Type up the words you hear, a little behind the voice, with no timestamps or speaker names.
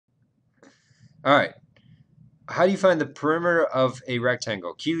All right. How do you find the perimeter of a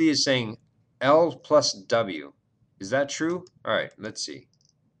rectangle? Keely is saying L plus W. Is that true? All right, let's see.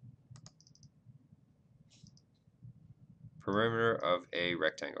 Perimeter of a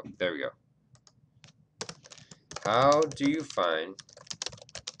rectangle. There we go. How do you find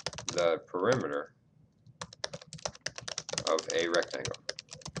the perimeter of a rectangle?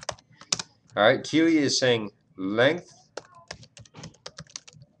 All right, Keely is saying length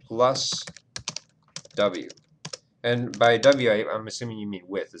plus W. And by W, I'm assuming you mean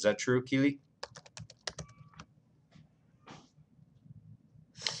width. Is that true, Keely?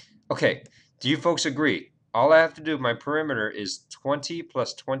 Okay, do you folks agree? All I have to do, my perimeter is 20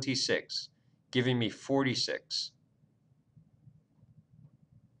 plus 26, giving me 46.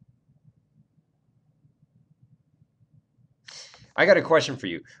 I got a question for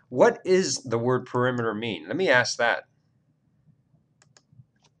you. What is the word perimeter mean? Let me ask that.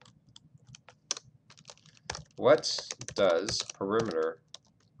 What does perimeter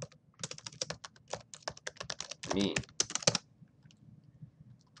mean?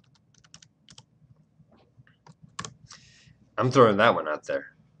 I'm throwing that one out there.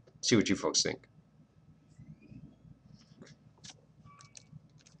 See what you folks think.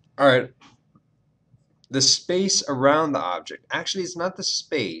 All right. The space around the object. Actually, it's not the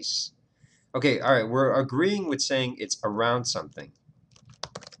space. Okay, all right. We're agreeing with saying it's around something.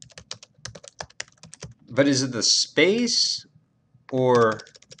 But is it the space or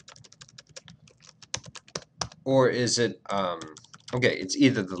is it okay, it's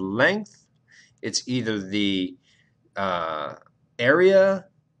either the length, it's either the area,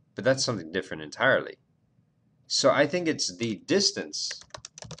 but that's something different entirely. So I think it's the distance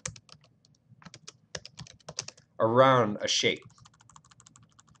around a shape.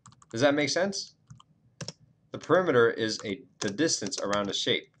 Does that make sense? The perimeter is the distance around a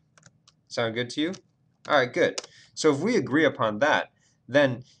shape. Sound good to you? All right, good. So if we agree upon that,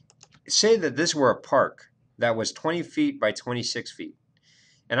 then say that this were a park that was 20 feet by 26 feet,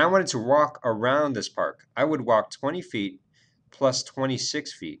 and I wanted to walk around this park. I would walk 20 feet plus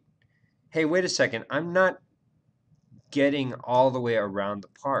 26 feet. Hey, wait a second. I'm not getting all the way around the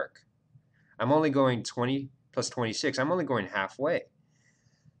park. I'm only going 20 plus 26. I'm only going halfway.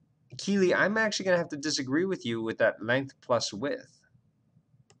 Keely, I'm actually going to have to disagree with you with that length plus width.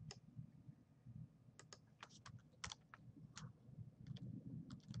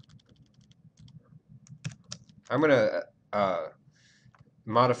 I'm going to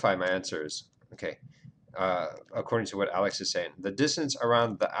modify my answers. Okay. According to what Alex is saying, the distance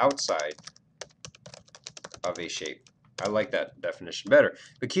around the outside of a shape. I like that definition better.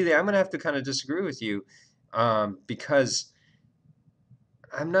 But Keely, I'm going to have to kind of disagree with you because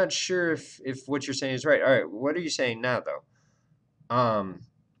I'm not sure if what you're saying is right. All right, what are you saying now, though?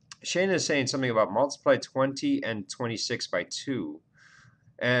 Shane is saying something about multiply 20 and 26 by 2.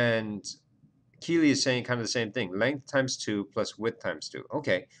 And Keely is saying kind of the same thing. Length times 2 plus width times 2.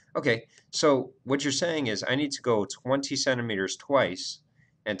 Okay, okay. So what you're saying is I need to go 20 centimeters twice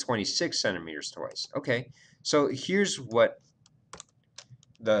and 26 centimeters twice. Okay, so here's what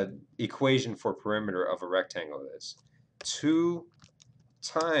the equation for perimeter of a rectangle is. 2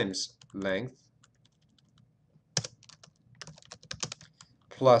 times length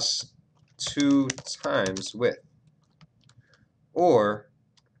plus 2 times width, or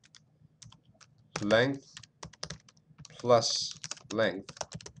length plus length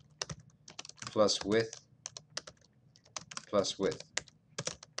plus width plus width.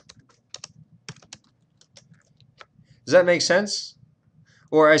 Does that make sense?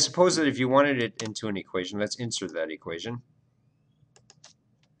 Or I suppose that if you wanted it into an equation, let's insert that equation.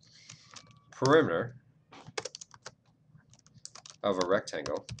 Perimeter of a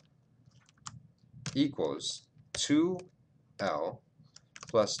rectangle equals 2L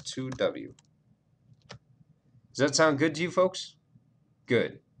plus 2W. Does that sound good to you folks?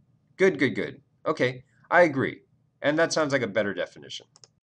 Good. Good, good, good. Okay, I agree. And that sounds like a better definition.